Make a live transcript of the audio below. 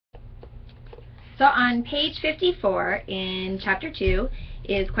So on page 54 in chapter 2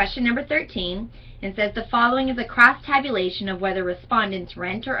 is question number 13, and says the following is a cross tabulation of whether respondents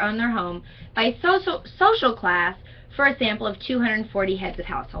rent or own their home by social class for a sample of 240 heads of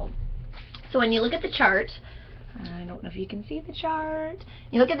household. So when you look at the chart, I don't know if you can see the chart.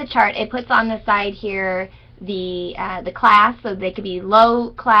 You look at the chart, it puts on the side here the class, so they could be low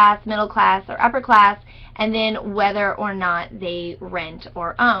class, middle class, or upper class, and then whether or not they rent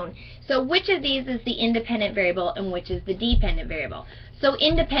or own. So which of these is the independent variable and which is the dependent variable? So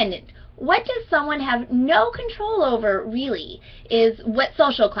independent, what does someone have no control over really is what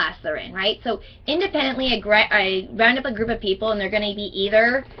social class they're in, right? So independently, I round up a group of people and they're going to be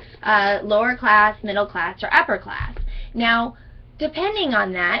either lower class, middle class, or upper class. Now, depending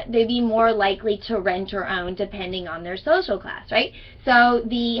on that, they'd be more likely to rent or own depending on their social class, right? So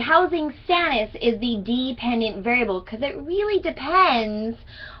the housing status is the dependent variable because it really depends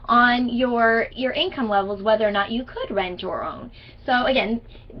on your income levels whether or not you could rent or own. So again,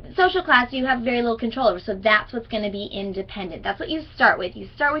 social class you have very little control over, so that's what's going to be independent. That's what you start with. You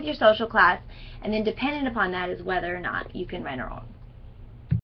start with your social class, and then dependent upon that is whether or not you can rent or own.